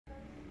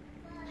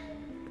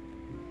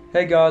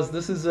Hey guys,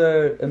 this is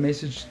a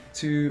message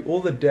to all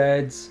the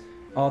dads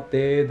out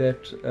there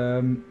that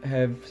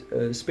have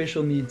a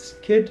special needs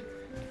kid,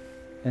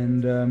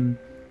 and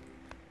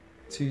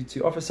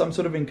to offer some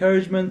sort of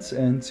encouragement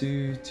and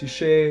to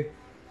share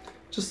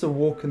just the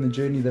walk and the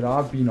journey that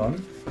I've been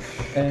on,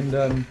 and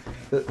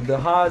the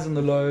highs and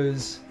the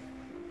lows,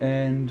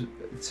 and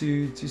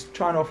to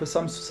try and offer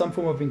some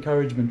form of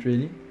encouragement,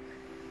 really.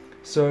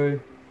 So,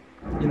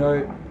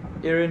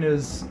 Erin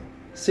is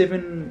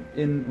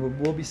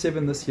will be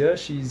 7 this year.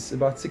 She's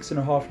about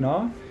 6.5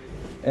 now,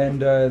 and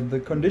the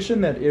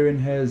condition that Erin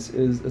has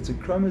it's a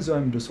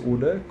chromosome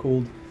disorder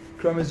called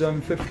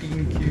Chromosome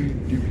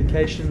 15q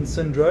Duplication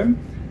Syndrome,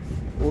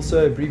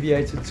 also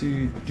abbreviated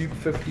to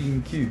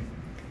Dup15q.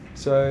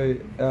 So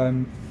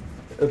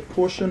a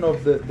portion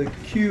of the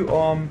Q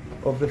arm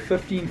of the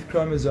 15th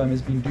chromosome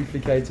has been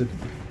duplicated,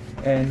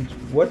 and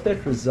what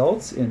that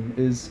results in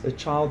is a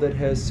child that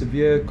has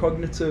severe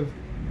cognitive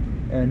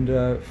and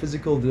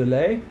physical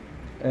delay,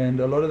 and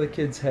a lot of the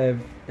kids have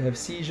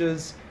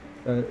seizures,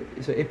 so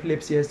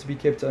epilepsy has to be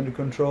kept under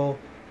control.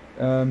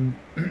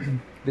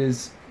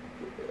 There's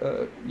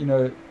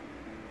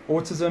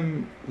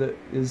autism that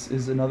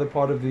is another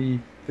part of the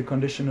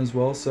condition as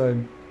well, so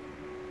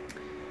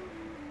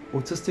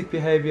autistic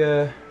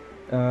behavior,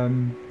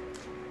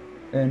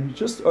 and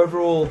just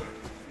overall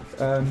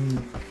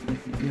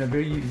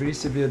very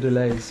severe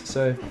delays.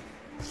 So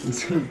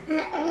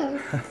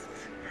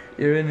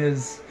Erin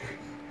is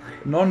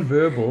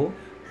non-verbal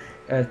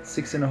at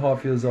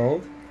 6.5 years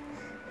old,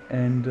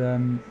 and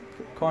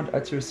can't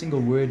utter a single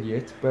word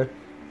yet. But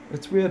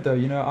it's weird though,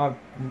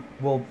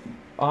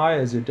 I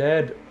as her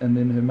dad and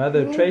then her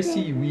mother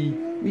Tracy, we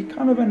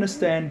kind of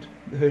understand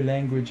her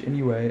language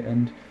anyway,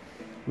 and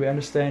we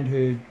understand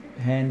her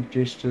hand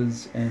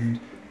gestures and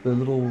the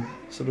little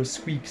sort of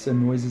squeaks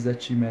and noises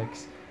that she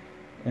makes.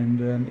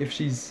 And if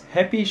she's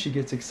happy, she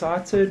gets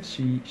excited,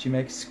 she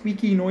makes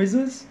squeaky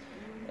noises.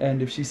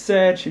 And if she's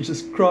sad, she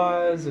just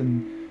cries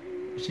and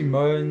she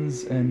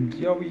moans, and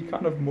we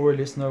kind of more or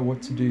less know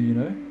what to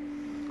do,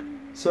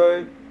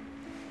 So,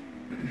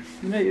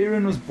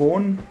 Erin was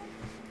born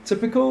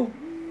typical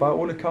by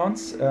all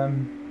accounts.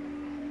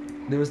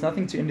 There was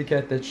nothing to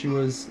indicate that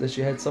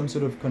she had some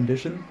sort of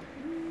condition.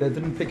 They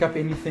didn't pick up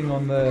anything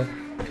on the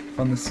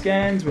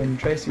scans when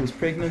Tracy was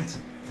pregnant,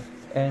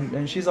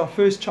 and she's our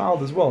first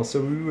child as well.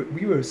 So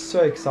we were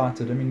so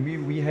excited. I mean,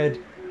 we had.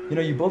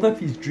 You build up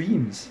these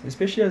dreams,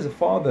 especially as a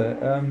father.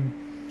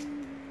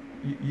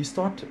 You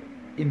start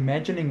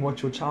imagining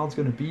what your child's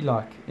going to be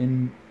like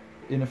in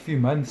a few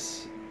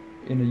months,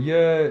 in a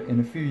year, in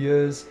a few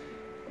years,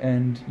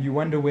 and you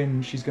wonder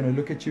when she's going to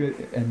look at you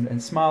and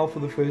smile for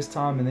the first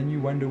time, and then you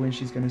wonder when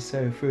she's going to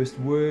say her first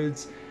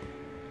words.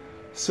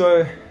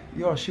 So,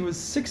 she was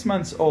 6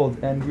 months old,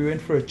 and we went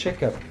for a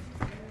checkup,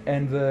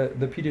 and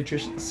the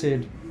pediatrician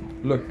said,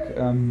 "Look,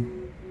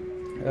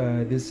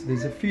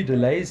 there's a few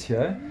delays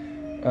here.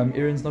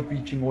 Erin's not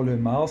reaching all her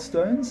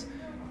milestones,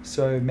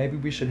 so maybe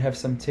we should have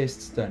some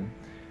tests done."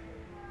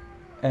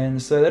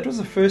 And so that was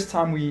the first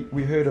time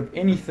we heard of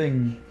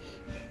anything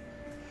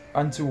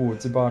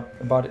untowards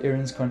about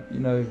Erin's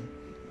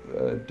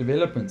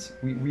development.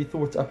 We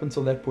thought up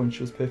until that point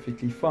she was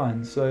perfectly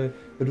fine. So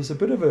it was a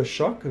bit of a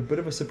shock, a bit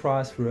of a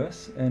surprise for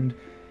us, and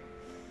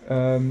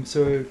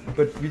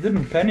but we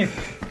didn't panic.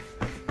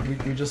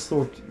 We just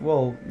thought,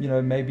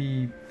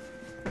 maybe.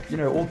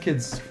 All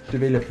kids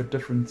develop at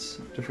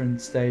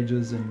different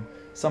stages, and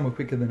some are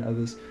quicker than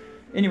others.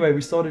 Anyway,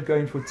 we started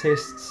going for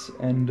tests,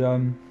 and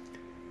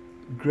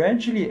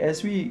gradually,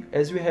 as we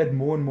had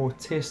more and more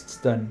tests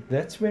done,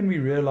 that's when we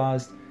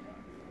realized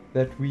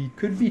that we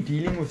could be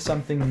dealing with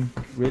something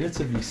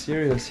relatively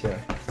serious here,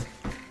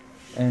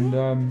 and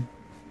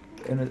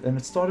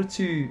it started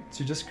to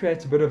just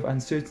create a bit of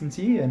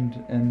uncertainty,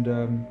 and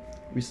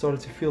we started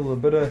to feel a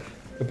bit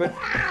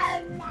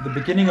the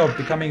beginning of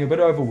becoming a bit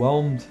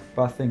overwhelmed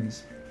by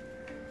things.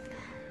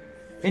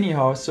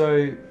 Anyhow,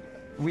 so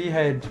we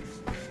had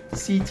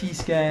CT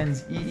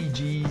scans,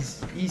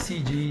 EEGs,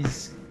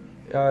 ECGs,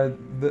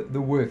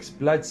 the works,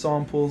 blood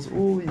samples,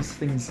 all these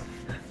things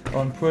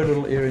on poor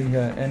little Erin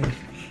here. And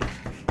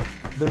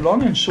the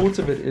long and short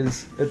of it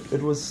is,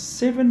 it was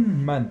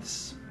 7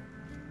 months.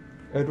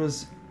 It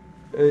was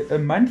a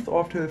month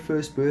after her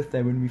first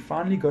birthday when we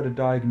finally got a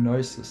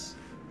diagnosis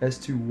as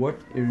to what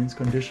Erin's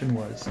condition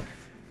was.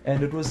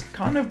 And it was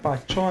kind of by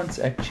chance,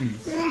 actually.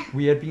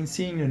 We had been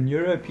seeing a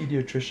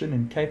neuropediatrician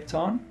in Cape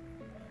Town,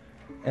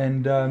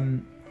 and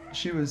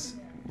she is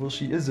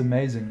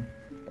amazing.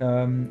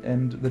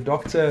 And the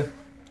doctor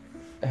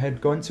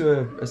had gone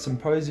to a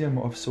symposium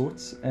of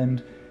sorts,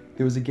 and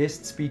there was a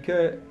guest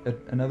speaker,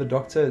 another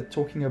doctor,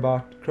 talking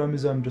about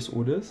chromosome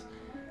disorders,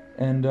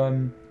 and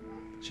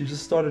she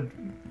just started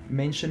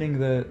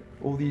mentioning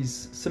all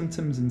these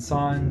symptoms and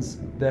signs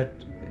that.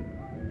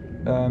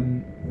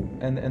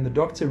 And the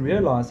doctor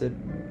realized that,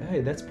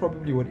 hey, that's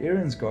probably what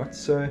Erin's got.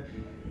 So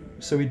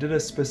we did a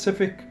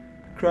specific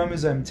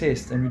chromosome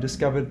test, and we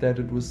discovered that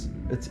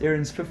it's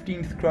Erin's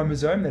 15th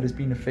chromosome that has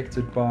been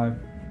affected by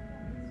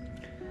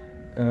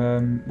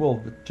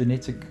the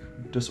genetic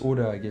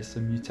disorder, I guess, a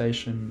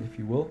mutation, if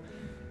you will.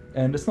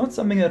 And it's not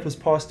something that was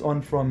passed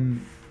on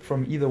from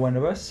either one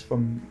of us,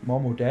 from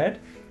mom or dad.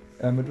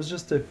 It was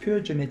just a pure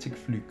genetic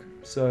fluke.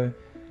 So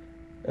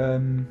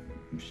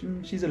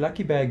she's a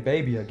lucky bag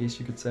baby, I guess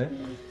you could say.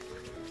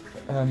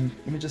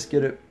 Let me just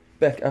get it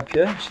back up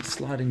here. She's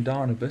sliding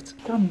down a bit.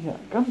 Come here,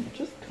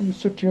 just come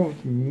sit here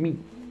with me.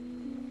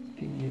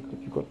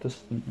 You got this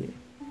thing there.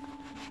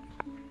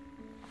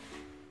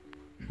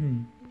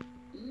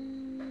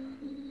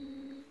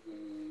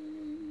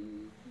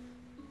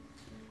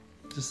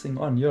 This thing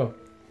on, yeah.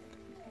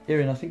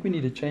 Erin, I think we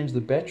need to change the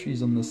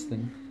batteries on this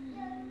thing.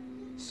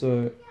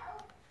 So,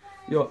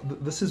 yeah,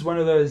 this is one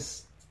of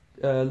those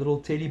little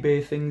teddy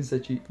bear things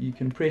that you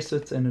can press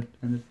it and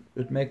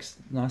it makes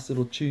nice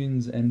little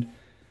tunes, and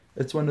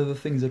it's one of the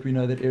things that we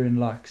know that Erin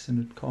likes, and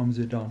it calms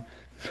her down.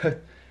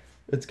 But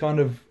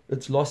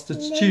it's lost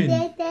its tune.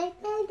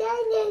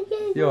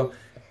 Yeah.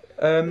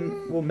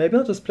 Well, maybe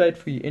I'll just play it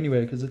for you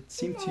anyway, because it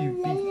seemed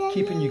to be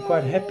keeping you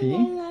quite happy.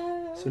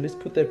 So let's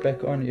put that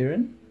back on,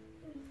 Erin.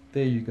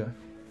 There you go.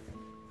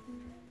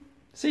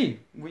 See,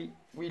 we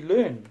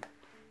learn.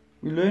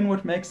 We learn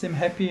what makes them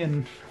happy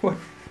and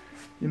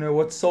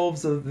what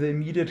solves the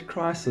immediate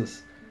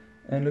crisis.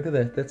 And look at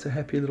that. That's a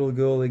happy little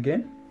girl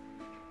again.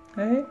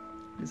 Hey,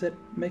 is that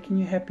making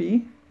you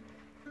happy?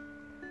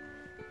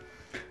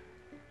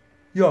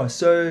 Yeah,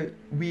 so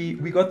we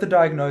got the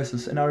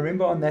diagnosis, and I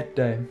remember on that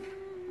day,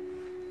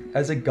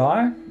 as a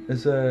guy,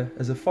 as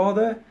a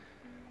father,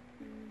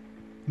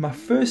 my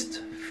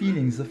first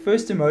feelings, the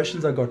first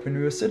emotions I got when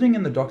we were sitting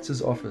in the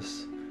doctor's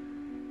office,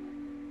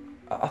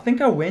 I think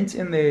I went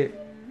in there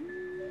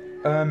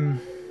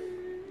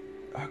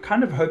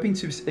kind of hoping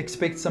to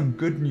expect some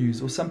good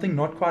news or something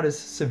not quite as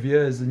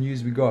severe as the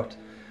news we got.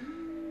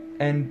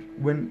 And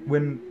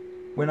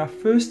when I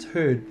first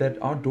heard that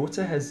our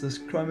daughter has this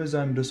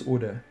chromosome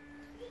disorder,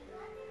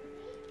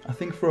 I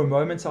think for a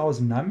moment I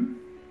was numb,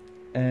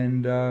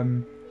 and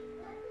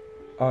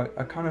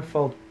I kind of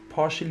felt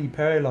partially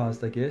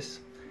paralyzed, I guess,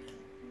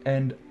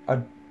 and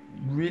I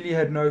really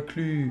had no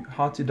clue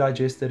how to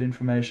digest that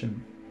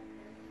information.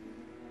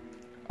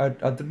 I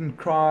didn't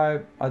cry,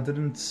 I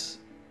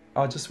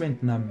just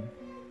went numb.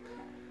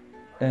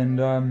 And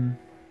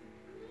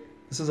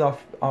this is our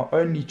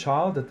only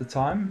child at the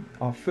time,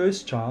 our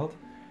first child,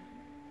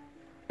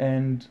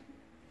 and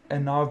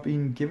now I've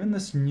been given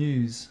this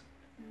news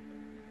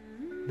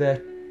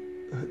that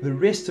the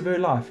rest of her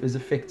life is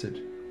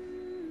affected.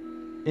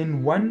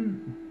 In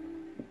one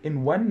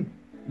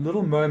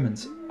little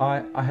moment,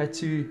 I had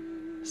to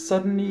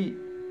suddenly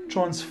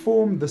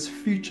transform this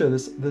future,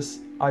 this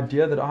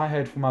idea that I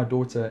had for my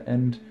daughter,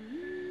 and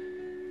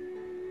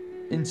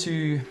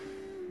into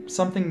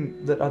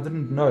something that I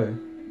didn't know.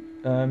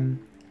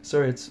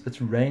 Sorry,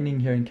 it's raining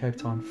here in Cape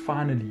Town,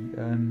 finally,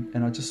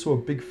 and I just saw a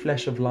big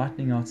flash of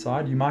lightning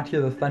outside. You might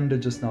hear the thunder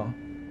just now.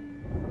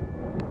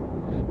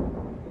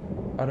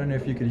 I don't know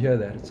if you could hear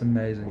that. It's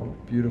amazing,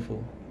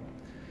 beautiful.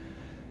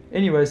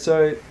 Anyway,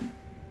 so,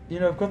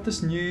 I've got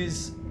this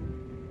news,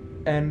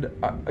 and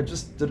I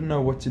just didn't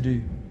know what to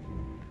do.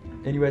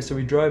 Anyway, so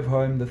we drove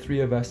home, the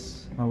three of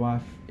us, my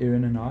wife,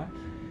 Erin, and I,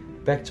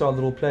 back to our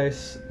little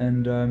place,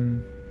 and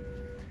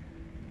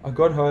I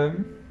got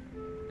home,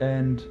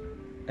 and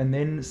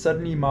then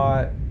suddenly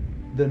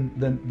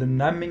the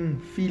numbing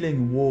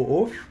feeling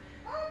wore off,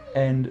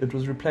 and it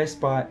was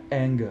replaced by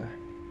anger,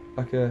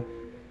 like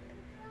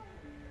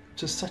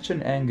just such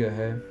an anger.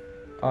 Hey,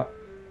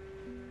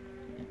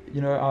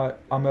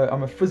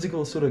 I'm a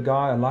physical sort of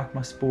guy. I like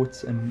my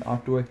sports and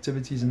outdoor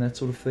activities and that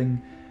sort of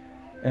thing.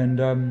 And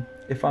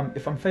if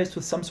I'm faced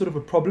with some sort of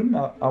a problem,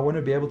 I want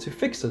to be able to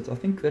fix it. I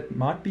think that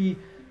might be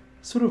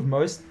sort of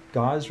most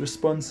guys'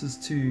 responses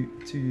to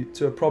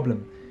a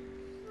problem.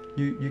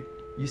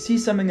 You see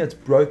something that's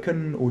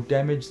broken or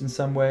damaged in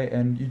some way,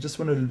 and you just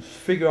want to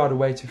figure out a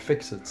way to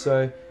fix it.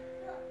 So,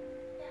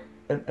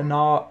 and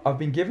now I've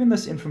been given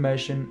this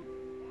information,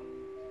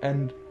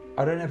 and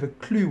I don't have a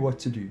clue what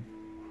to do.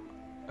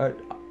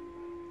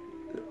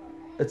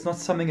 It's not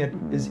something that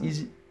is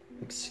easy.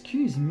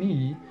 Excuse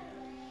me.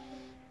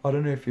 I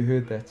don't know if you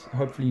heard that.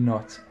 Hopefully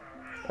not.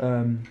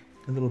 A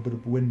little bit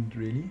of wind,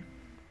 really.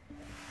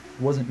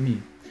 It wasn't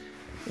me.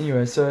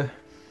 Anyway, so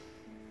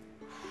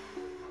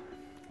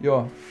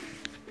yeah.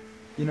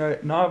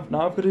 Now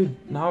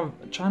I'm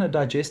trying to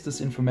digest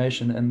this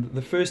information, and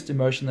the first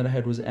emotion that I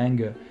had was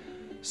anger.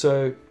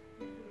 So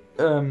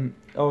I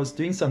was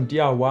doing some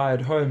DIY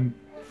at home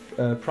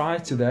prior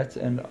to that,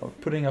 and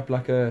putting up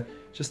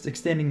just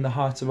extending the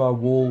height of our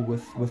wall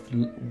with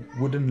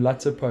wooden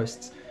latte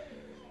posts.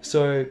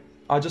 So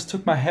I just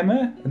took my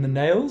hammer and the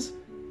nails,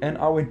 and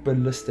I went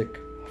ballistic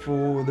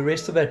for the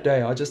rest of that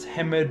day. I just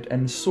hammered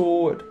and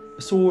sawed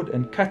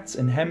and cut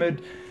and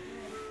hammered,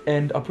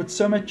 and I put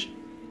so much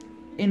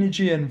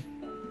energy and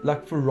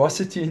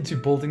ferocity into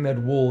building that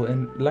wall,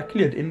 and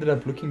luckily it ended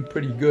up looking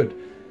pretty good.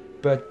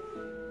 But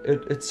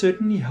it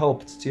certainly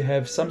helped to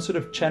have some sort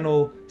of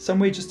channel,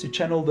 somewhere just to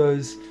channel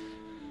those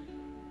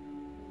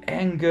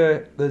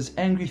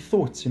angry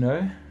thoughts,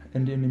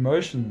 and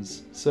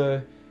emotions.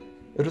 So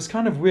it was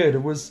kind of weird.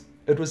 It was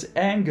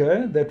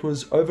anger that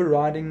was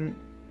overriding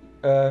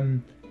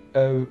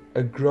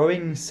a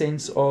growing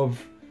sense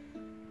of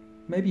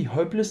maybe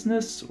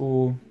hopelessness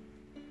or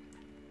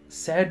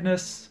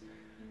sadness.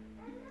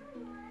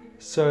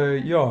 So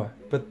yeah,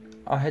 but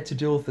I had to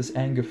deal with this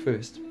anger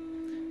first.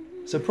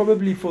 So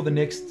probably for the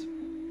next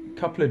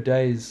couple of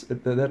days,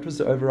 that was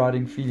the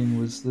overriding feeling,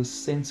 was this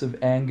sense of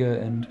anger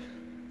and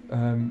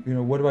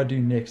what do I do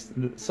next?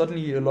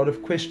 Suddenly a lot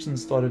of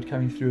questions started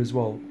coming through as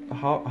well.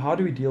 How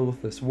do we deal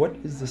with this? What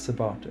is this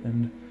about?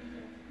 And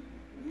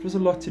it was a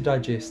lot to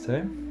digest,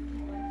 eh?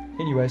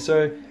 Anyway,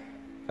 so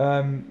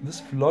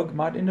this vlog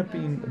might end up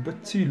being a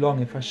bit too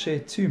long if I share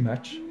too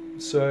much.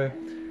 So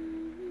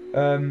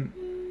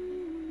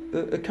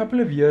a couple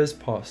of years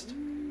passed,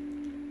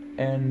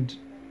 and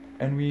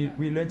we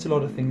learnt a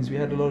lot of things. We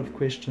had a lot of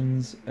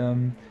questions,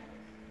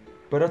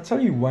 but I'll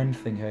tell you one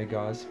thing, hey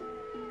guys,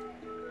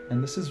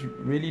 and this is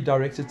really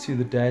directed to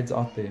the dads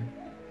out there.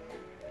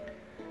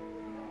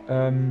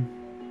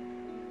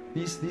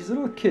 These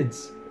little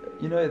kids,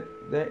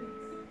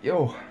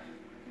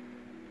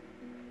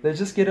 they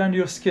just get under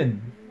your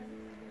skin.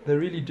 They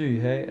really do,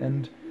 hey.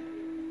 And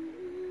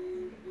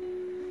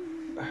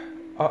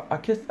I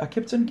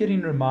kept on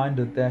getting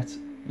reminded that,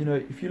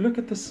 if you look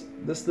at this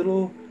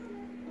little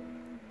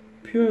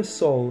pure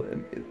soul,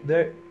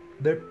 they're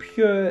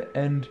pure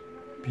and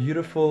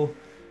beautiful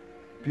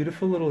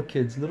little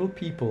kids, little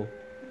people,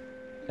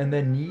 and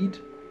they need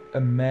a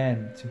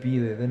man to be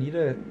there. They need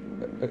a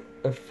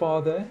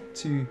father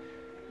to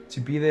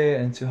be there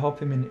and to help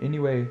them in any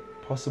way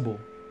possible.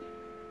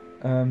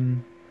 I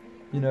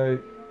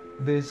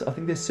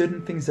think there's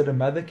certain things that a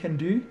mother can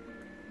do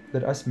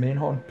that us men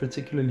aren't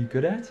particularly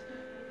good at.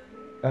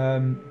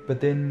 But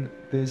then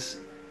there's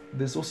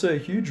also a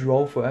huge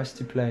role for us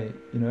to play,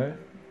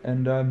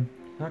 and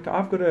like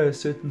I've got a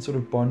certain sort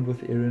of bond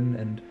with Erin,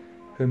 and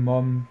her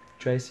mom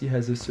Tracy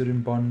has a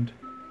certain bond,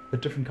 a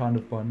different kind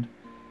of bond,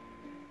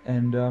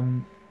 and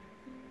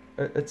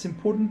it's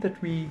important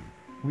that we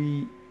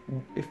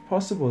if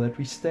possible, that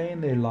we stay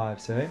in their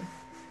lives, eh?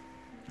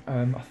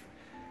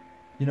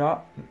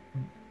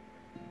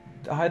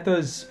 I had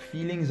those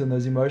feelings and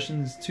those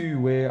emotions too,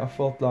 where I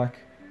felt like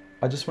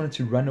I just wanted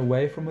to run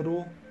away from it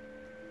all,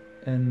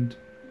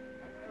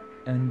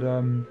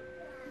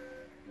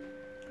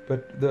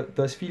 but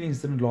those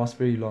feelings didn't last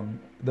very long.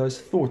 Those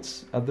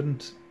thoughts, I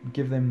didn't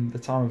give them the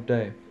time of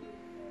day,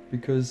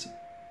 because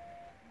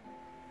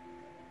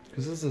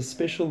this is a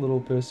special little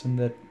person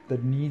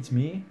that needs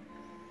me.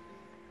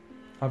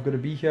 I've got to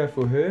be here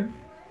for her.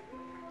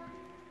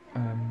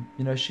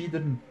 She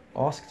didn't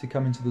ask to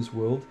come into this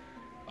world.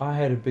 I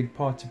had a big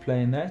part to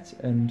play in that,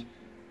 and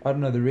I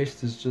don't know, the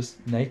rest is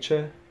just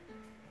nature,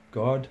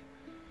 God.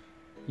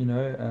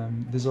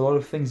 There's a lot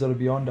of things that are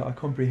beyond our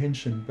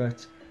comprehension,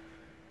 but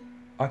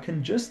I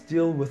can just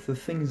deal with the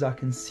things I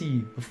can see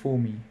before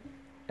me.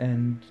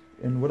 And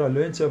what I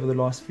learned over the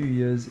last few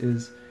years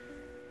is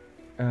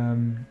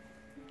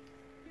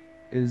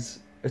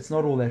it's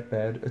not all that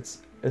bad.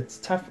 It's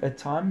tough at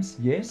times,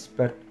 yes,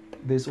 but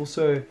there's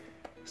also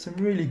some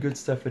really good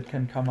stuff that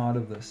can come out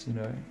of this.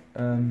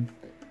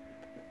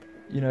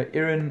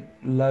 Erin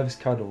loves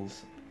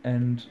cuddles,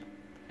 and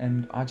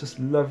I just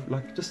love,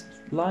 just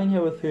lying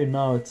here with her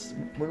now. It's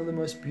one of the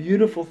most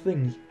beautiful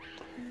things.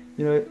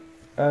 You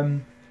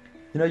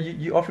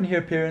often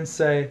hear parents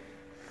say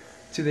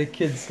to their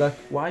kids, like,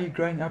 why are you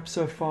growing up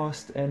so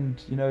fast,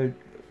 and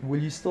will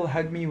you still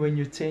hug me when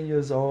you're 10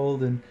 years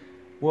old? And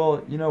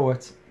well, you know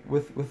what,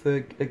 with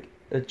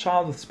a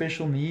child with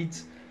special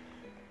needs,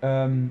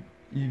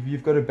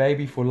 you've got a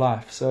baby for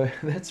life, so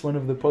that's one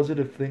of the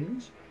positive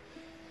things.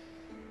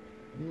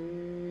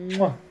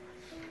 Mwah.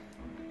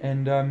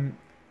 And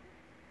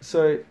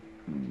so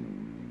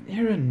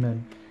Erin,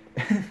 man,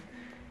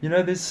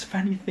 there's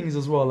funny things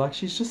as well. Like,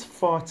 she's just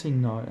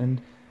farting now,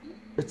 and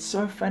it's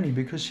so funny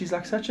because she's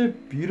like such a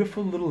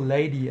beautiful little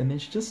lady, and then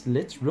she just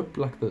lets rip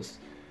like this.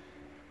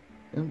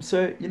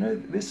 So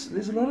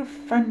there's a lot of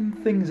fun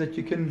things that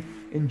you can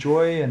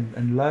enjoy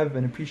and love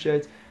and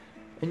appreciate.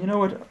 And you know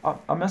what,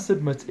 I must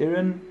admit,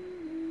 Erin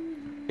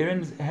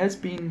has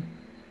been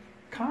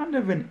kind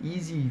of an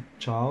easy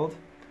child.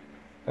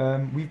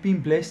 We've been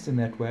blessed in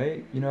that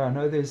way. I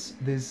know there's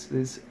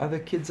other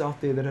kids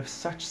out there that have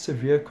such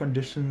severe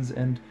conditions,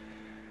 and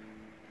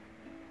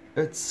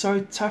it's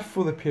so tough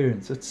for the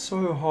parents. It's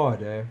so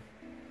hard, eh?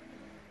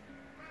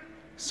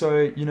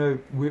 So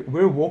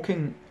we're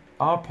walking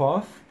our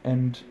path,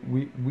 and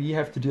we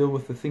have to deal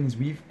with the things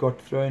we've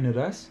got thrown at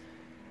us.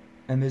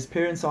 And there's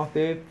parents out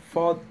there,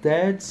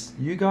 dads,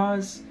 you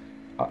guys,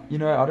 I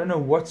don't know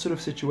what sort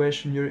of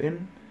situation you're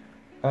in.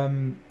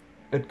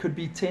 It could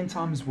be 10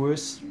 times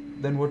worse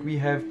than what we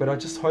have, but I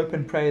just hope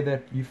and pray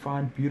that you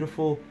find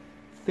beautiful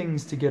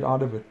things to get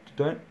out of it.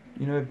 Don't,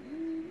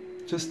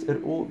 just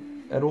at all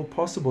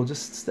possible,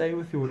 just stay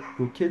with your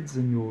kids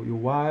and your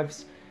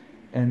wives,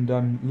 and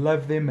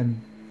love them.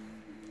 And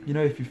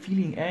if you're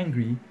feeling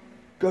angry,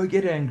 go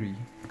get angry.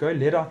 Go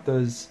let out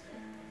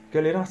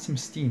some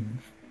steam.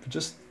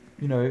 Just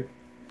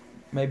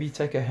maybe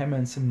take a hammer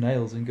and some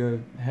nails and go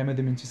hammer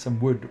them into some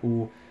wood,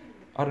 or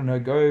I don't know,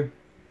 go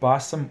buy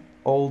some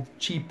old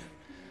cheap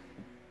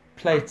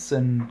plates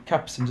and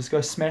cups and just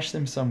go smash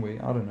them somewhere.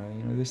 I don't know,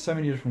 you know, there's so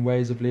many different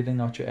ways of letting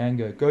out your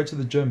anger. Go to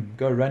the gym,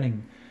 go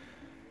running.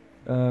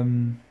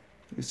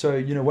 So,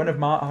 you know, one of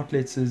my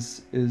outlets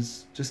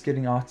is just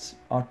getting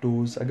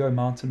outdoors. I go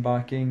mountain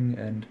biking,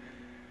 and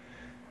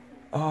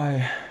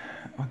I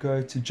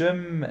go to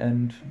gym,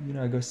 and, you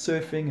know, I go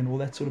surfing and all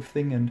that sort of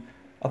thing. And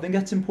I think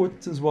that's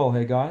important as well.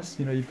 Hey guys,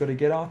 you know, you've got to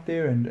get out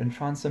there and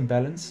find some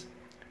balance,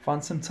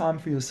 find some time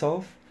for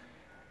yourself.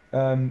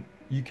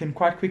 You can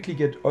quite quickly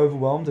get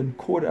overwhelmed and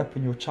caught up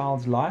in your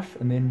child's life,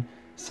 and then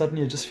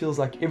suddenly it just feels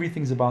like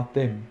everything's about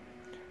them.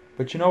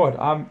 But you know what?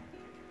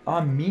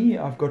 I'm me.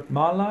 I've got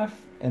my life,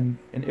 and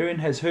Erin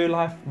has her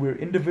life. We're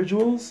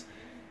individuals,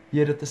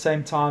 yet at the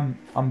same time,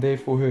 I'm there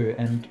for her,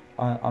 and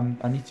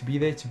I need to be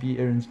there to be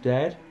Erin's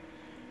dad.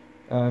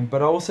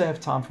 But I also have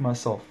time for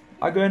myself.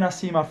 I go and I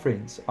see my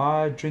friends.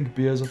 I drink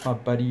beers with my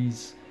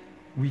buddies.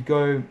 We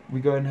go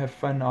and have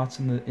fun out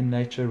in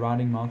nature,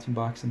 riding mountain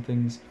bikes and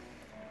things.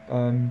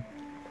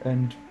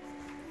 And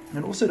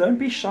also, don't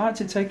be shy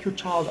to take your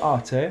child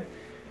out.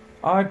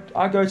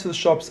 I go to the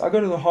shops. I go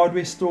to the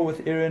hardware store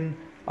with Erin.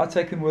 I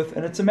take them with,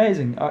 and it's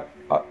amazing.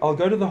 I'll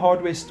go to the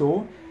hardware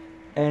store,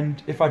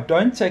 and if I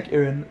don't take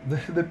Erin,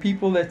 the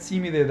people that see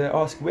me there, they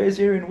ask, "Where's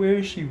Erin? Where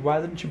is she?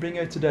 Why didn't you bring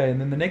her today?" And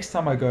then the next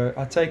time I go,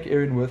 I take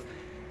Erin with,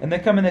 and they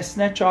come and they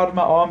snatch her out of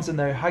my arms, and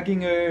they're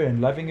hugging her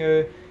and loving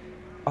her.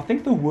 I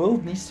think the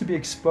world needs to be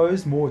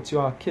exposed more to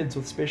our kids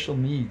with special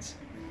needs.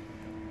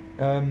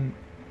 I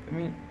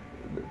mean,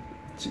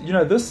 you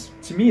know,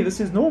 to me,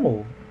 this is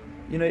normal.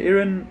 You know,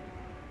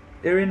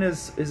 Erin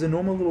is a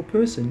normal little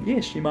person.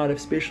 Yes, she might have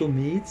special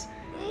needs,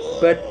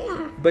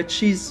 but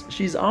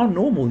she's our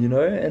normal, you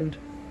know. And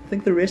I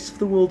think the rest of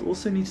the world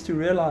also needs to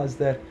realize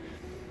that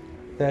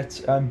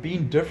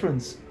being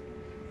different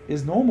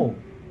is normal.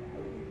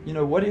 You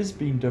know, what is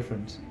being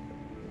different?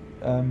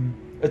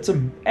 It's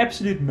an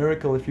absolute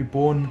miracle if you're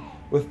born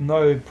with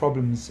no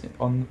problems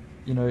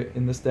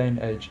in this day and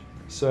age.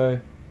 So,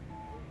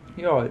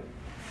 yeah,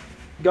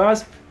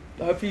 guys,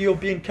 hopefully you'll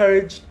be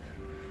encouraged.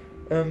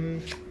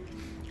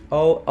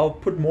 I'll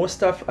put more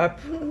stuff up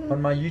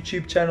on my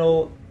YouTube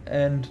channel,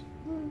 and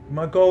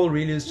my goal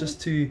really is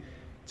just to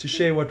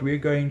share what we're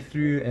going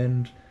through,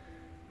 and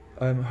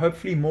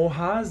hopefully more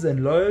highs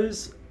than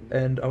lows.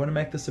 And I want to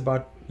make this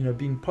about, you know,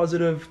 being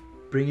positive,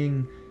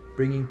 bringing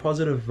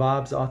positive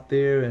vibes out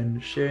there,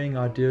 and sharing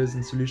ideas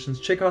and solutions.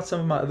 Check out some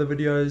of my other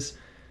videos.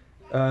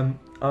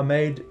 I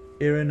made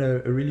Erin a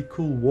really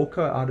cool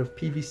walker out of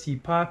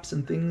PVC pipes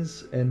and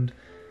things, and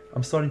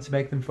I'm starting to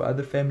make them for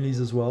other families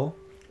as well.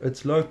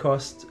 It's low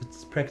cost,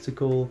 it's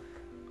practical.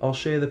 I'll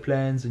share the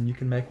plans, and you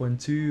can make one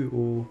too,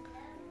 or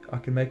I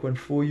can make one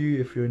for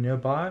you if you're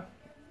nearby,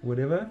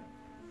 whatever.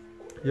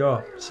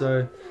 Yeah,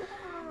 so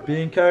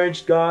be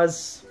encouraged,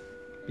 guys.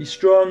 Be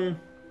strong,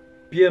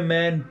 be a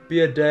man, be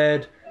a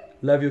dad,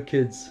 love your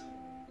kids.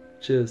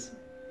 Cheers.